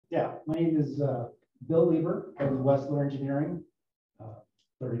Yeah, my name is Bill Beaver of Westler Engineering,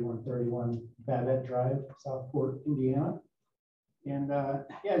 3131 Babette Drive, Southport, Indiana. And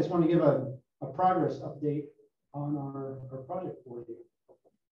yeah, I just want to give a progress update on our project for you.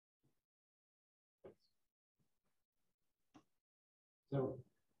 So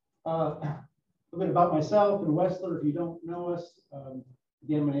a little bit about myself and Westler. If you don't know us,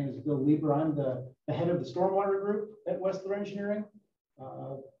 again, my name is Bill Lieber. I'm the head of the stormwater group at Westler Engineering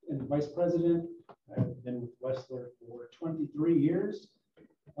and the vice president. I've been with Westler for 23 years.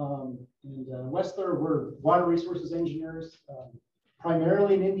 Westler, we're water resources engineers,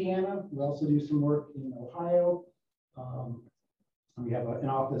 primarily in Indiana. We also do some work in Ohio. We have an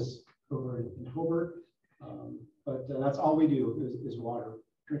office over in Hobart. But that's all we do is water,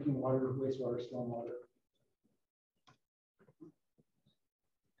 drinking water, wastewater, stormwater.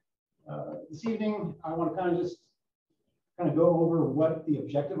 This evening, I want to kind of go over what the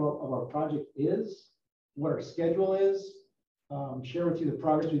objective of our project is, what our schedule is, share with you the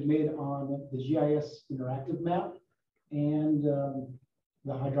progress we've made on the GIS interactive map, and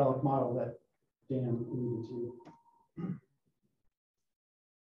the hydraulic model that Dan alluded to.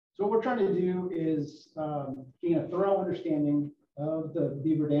 So what we're trying to do is gain a thorough understanding of the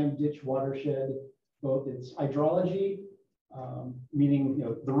Beaver Dam ditch watershed, both its hydrology, meaning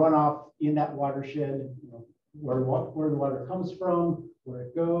the runoff in that watershed, where the water comes from, where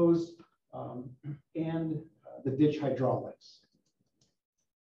it goes, and the ditch hydraulics.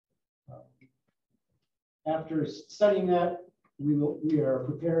 After studying that, we are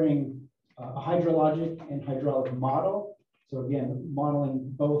preparing a hydrologic and hydraulic model. So again, modeling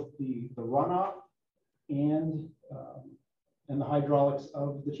both the runoff and the hydraulics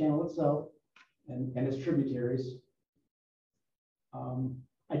of the channel itself and its tributaries.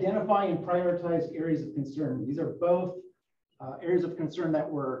 Identify and prioritize areas of concern. These are both areas of concern that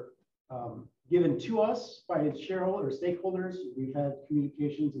were given to us by shareholders or stakeholders. We've had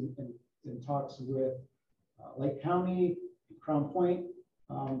communications and talks with Lake County, Crown Point,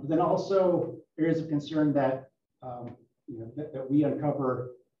 but then also areas of concern that that we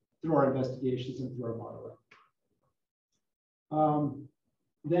uncover through our investigations and through our modeling.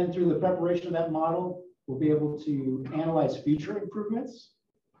 Then through the preparation of that model, we'll be able to analyze future improvements.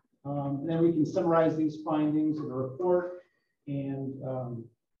 Then we can summarize these findings in a report and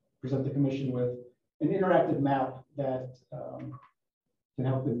present the commission with an interactive map that can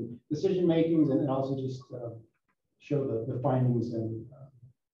help in decision makings and also just show the findings and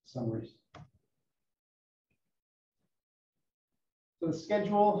summaries. So the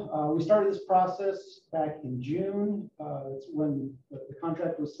schedule, we started this process back in June. That's when the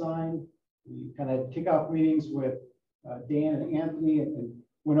contract was signed. We kind of kick off meetings with Dan and Anthony and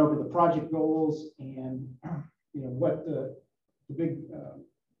went over the project goals and what the big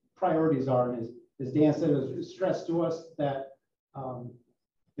priorities are. And as Dan said, it was stressed to us that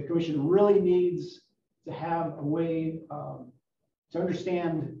the commission really needs to have a way to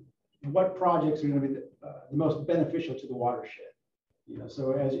understand what projects are going to be the most beneficial to the watershed.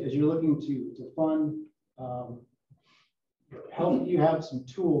 So as you're looking to fund, help you have some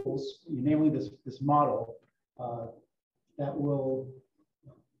tools, namely this model that will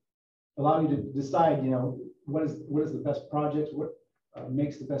allow you to decide, what is the best projects, what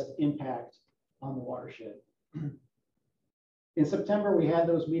makes the best impact on the watershed. In September, we had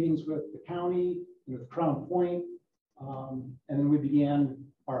those meetings with the county, with Crown Point, and then we began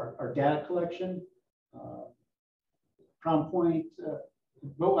our data collection. Crown Point,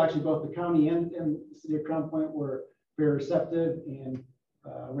 actually both the county and the city of Crown Point were very receptive and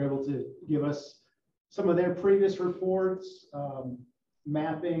were able to give us some of their previous reports,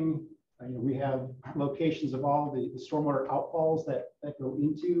 mapping. We have locations of all the stormwater outfalls that go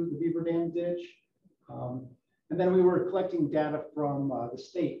into the Beaver Dam ditch. And then we were collecting data from the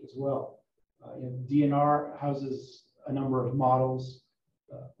state as well. DNR houses a number of models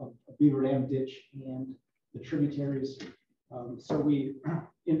of Beaver Dam ditch and the tributaries. So we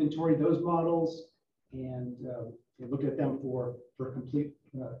inventoried those models and looked at them for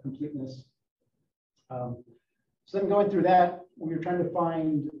completeness. So then going through that, we were trying to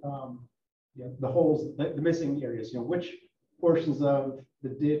find the holes, the missing areas. Which portions of the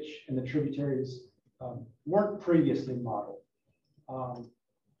ditch and the tributaries weren't previously modeled,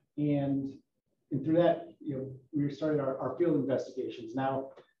 and through that, we started our field investigations.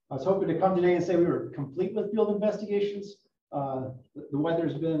 Now, I was hoping to come today and say we were complete with field investigations. The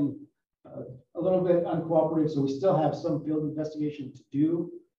weather's been a little bit uncooperative, so we still have some field investigation to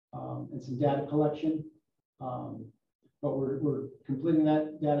do and some data collection. But we're completing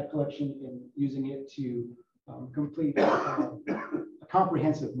that data collection and using it to complete a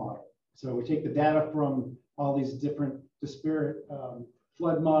comprehensive model. So we take the data from all these different disparate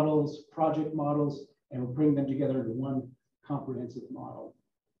flood models, project models, and we bring them together into one comprehensive model.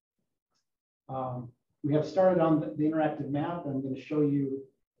 We have started on the interactive map. I'm going to show you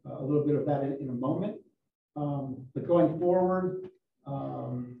a little bit of that in a moment. But going forward,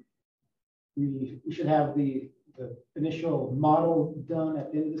 we should have the initial model done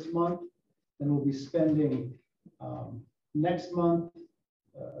at the end of this month. Then we'll be spending next month,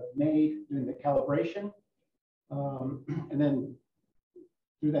 May, doing the calibration. And then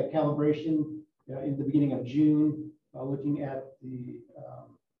through that calibration in the beginning of June, looking at the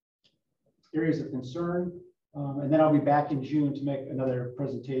areas of concern. And then I'll be back in June to make another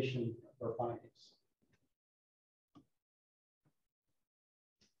presentation of our findings.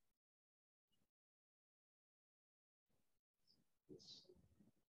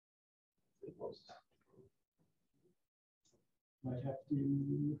 Might have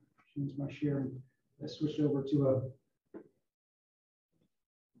to change my share and switch over to a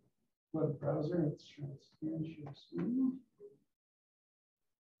web browser. Let's try to scan share screen.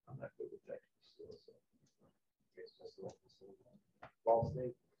 I'm not good with text still, so it's just like false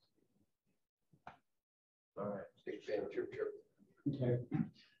state. All right, big fan, chirp, chirp. Okay.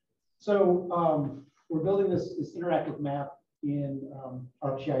 So we're building this interactive map in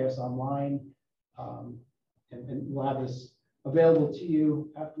ArcGIS Online, and we'll have this available to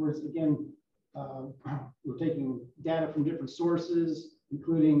you afterwards. Again, we're taking data from different sources,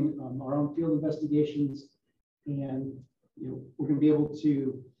 including our own field investigations, and we're going to be able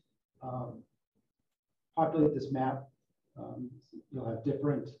to populate this map. You'll have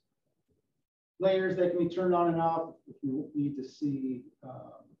different layers that can be turned on and off. If you need to see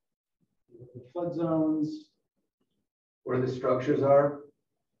the flood zones, Where the structures are.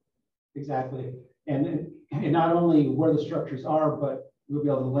 exactly, and not only where the structures are, but we'll be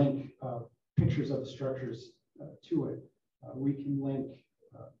able to link pictures of the structures to it. We can link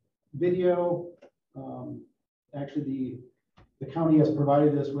video. Actually, the county has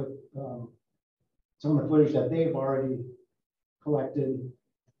provided us with some of the footage that they've already collected.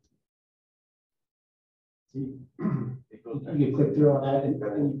 So you can click through on that, and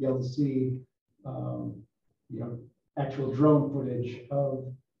you'll be able to see, actual drone footage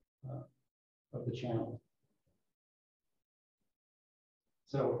of the channel.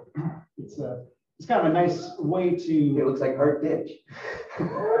 So it's kind of a nice way to. It looks like Hart Ditch.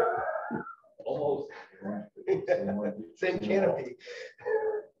 Almost. Same canopy.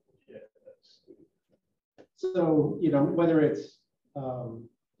 So, whether it's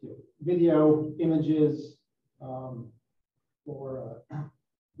video, images, or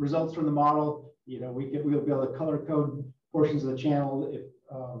results from the model, we'll be able to color code portions of the channel if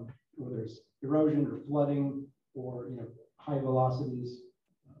whether there's erosion or flooding or high velocities,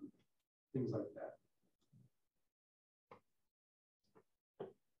 things like that.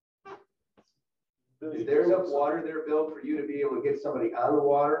 Is there enough water there, Bill, for you to be able to get somebody on the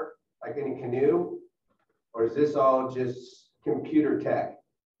water, like in a canoe? Or is this all just computer tech?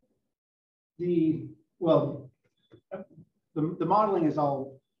 The modeling is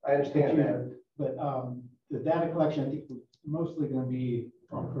all I understand computer, but the data collection, I think, is mostly going to be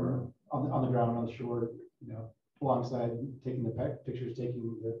on the ground, on the shore, alongside taking the pictures,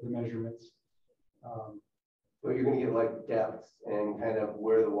 taking the measurements. But you're going to get like depths and kind of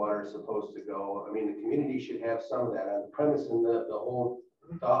where the water is supposed to go. I mean, the community should have some of that. On the premise and the whole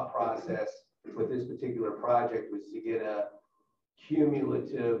thought process with this particular project was to get a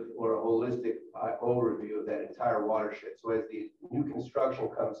cumulative or a holistic overview of that entire watershed. So as the new construction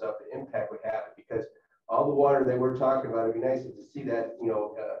comes up, the impact would happen, because all the water that we're talking about, it'd be nice to see that,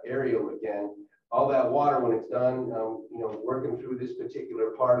 aerial again. All that water, when it's done, working through this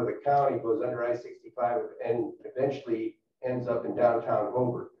particular part of the county, goes under I-65 and eventually ends up in downtown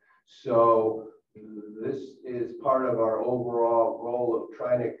Hobart. So this is part of our overall goal of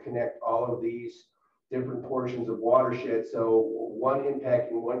trying to connect all of these different portions of watershed, so one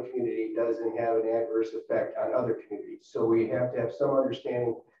impact in one community doesn't have an adverse effect on other communities. So we have to have some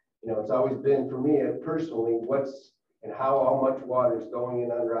understanding. It's always been, for me personally, what's and how much water is going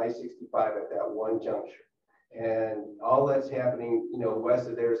in under I-65 at that one juncture. And all that's happening, west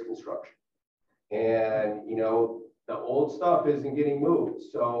of there is construction. And, the old stuff isn't getting moved.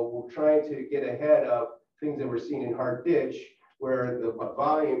 So we're trying to get ahead of things that we're seeing in Hart Ditch, where the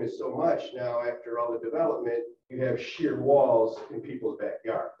volume is so much now after all the development, you have sheer walls in people's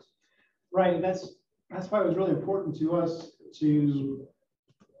backyards. Right, and that's why it was really important to us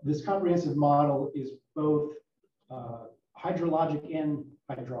this comprehensive model is both hydrologic and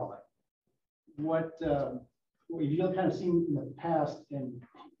hydraulic. What what you've kind of seen in the past, and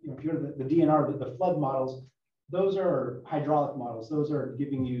if you're the DNR, the flood models, those are hydraulic models. Those are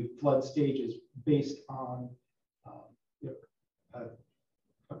giving you flood stages based on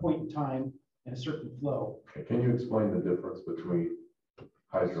a point in time and a certain flow. Can you explain the difference between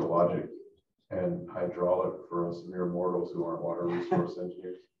hydrologic and hydraulic for us mere mortals who aren't water resource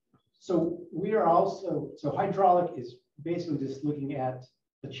engineers? So we are also, so hydraulic is basically just looking at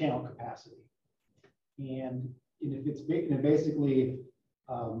the channel capacity. And if it's basically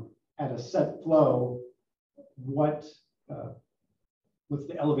at a set flow, what's the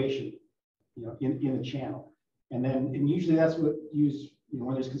elevation, in the channel. And then, and usually that's what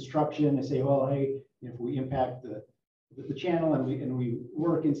when there's construction, they say, well, hey, if we impact the channel and we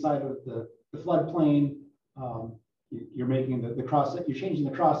work inside of the floodplain, you're making the cross, you're changing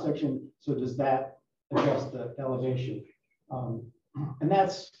the cross section. So does that adjust the elevation? And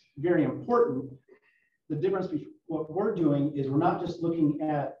that's very important. The difference between what we're doing is we're not just looking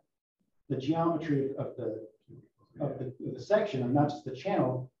at the geometry of the section, and not just the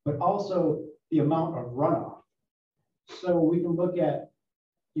channel, but also the amount of runoff. So we can look at,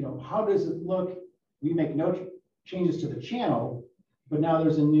 how does it look? We make no changes to the channel, but now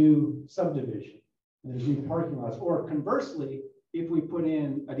there's a new subdivision, and there's new parking lots. Or conversely, if we put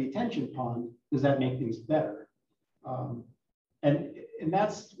in a detention pond, does that make things better? And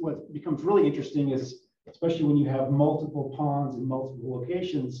that's what becomes really interesting is, especially when you have multiple ponds in multiple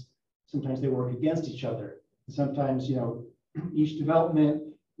locations, sometimes they work against each other. Sometimes, each development,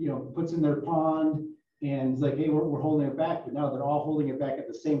 puts in their pond and it's like, hey, we're holding it back, but now they're all holding it back at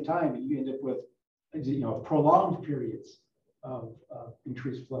the same time, and you end up with, prolonged periods of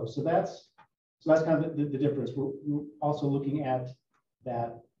increased flow. So that's kind of the difference. We're also looking at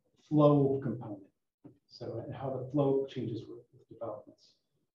that flow component. So and how the flow changes with developments.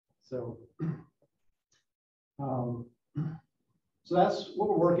 So, so that's what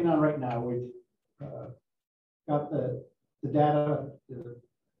we're working on right now. We've got the data,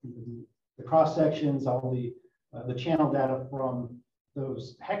 the cross sections, all the channel data from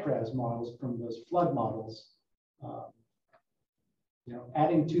those HECRAS models, from those flood models.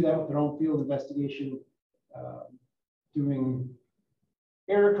 Adding to that with their own field investigation, doing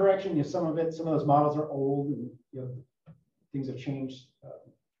error correction. Some of those models are old, and things have changed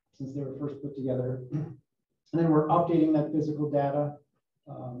since they were first put together. And then we're updating that physical data,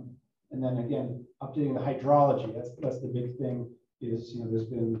 and then again updating the hydrology. That's the big thing. Is there's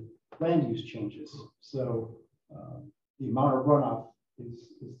been land use changes, so the amount of runoff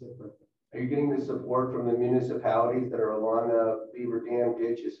is different. Are you getting the support from the municipalities that are along the Beaver Dam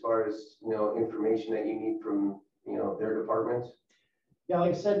ditch as far as information that you need from their departments? Yeah,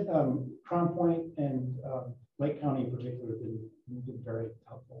 like I said, Crown Point and Lake County in particular have been very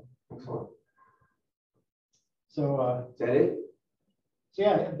helpful. Excellent. So is that it? So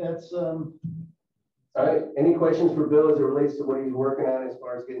yeah, that's. All right. Any questions for Bill as it relates to what he's working on as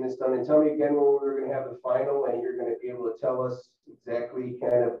far as getting this done? And tell me again when we're going to have the final, and you're going to be able to tell us exactly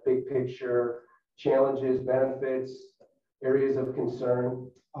kind of big picture challenges, benefits, areas of concern.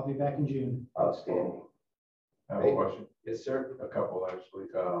 I'll be back in June. Outstanding. I have a question. Yes, sir. A couple actually.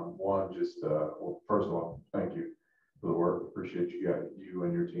 One, just well, first of all, thank you for the work. Appreciate you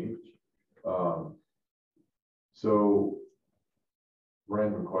and your team. So,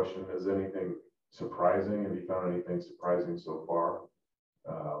 random question: is anything surprising? Have you found anything surprising so far,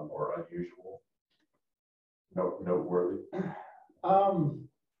 or unusual? Noteworthy?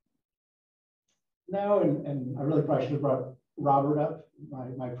 No, and I really probably should have brought Robert up,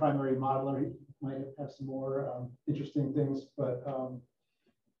 my primary modeler. He might have some more interesting things, but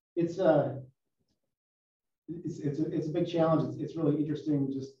it's a big challenge. It's really interesting.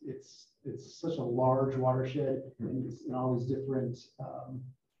 Just it's such a large watershed, and it's in all these different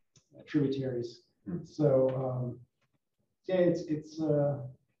tributaries. So yeah, it's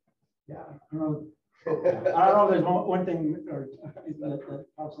yeah. I don't know. I don't know if there's one thing that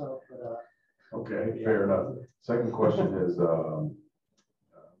pops out, but okay, yeah. fair enough. Second question is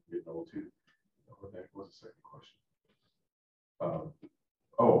getting old too. What the heck was the second question?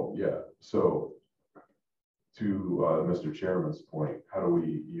 Oh yeah. So to Mr. Chairman's point, how do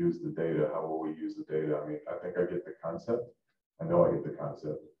we use the data? How will we use the data? I mean, I think I get the concept. I know I get the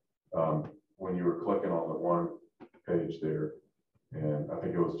concept. When you were clicking on the one page there, and I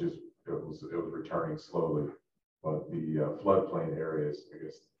think it was returning slowly, but the floodplain areas, I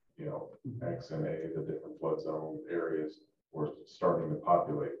guess, X and A, the different flood zone areas were starting to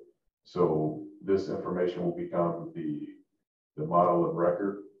populate. So this information will become the model of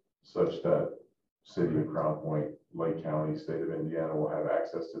record, such that City of Crown Point, Lake County, State of Indiana will have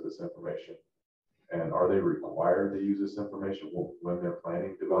access to this information And are they required to use this information when they're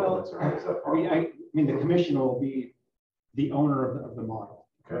planning developments, or how does that? I mean, the commission will be the owner of the model.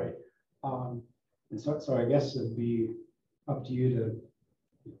 Okay. And so I guess it'd be up to you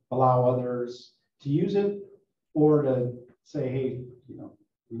to allow others to use it, or to say, hey,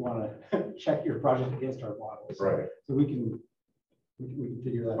 we want to check your project against our models. Right. So we can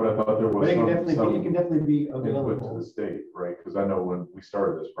figure that But I out. thought there But was it can some definitely be input to available. the state, right? Because I know when we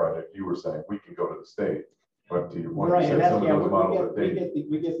started this project, you were saying we can go to the state, but to your point, Right, you and said that's, some of yeah, those models that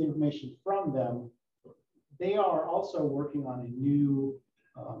we get the information from them. They are also working on a new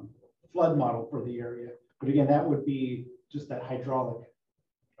flood model for the area. But again, that would be just that hydraulic.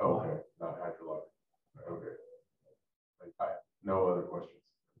 Okay, not hydraulic. Okay. No other questions.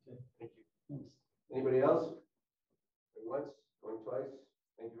 Okay, thank you. Thanks. Anybody else? Going once, going twice?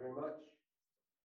 Thank you very much.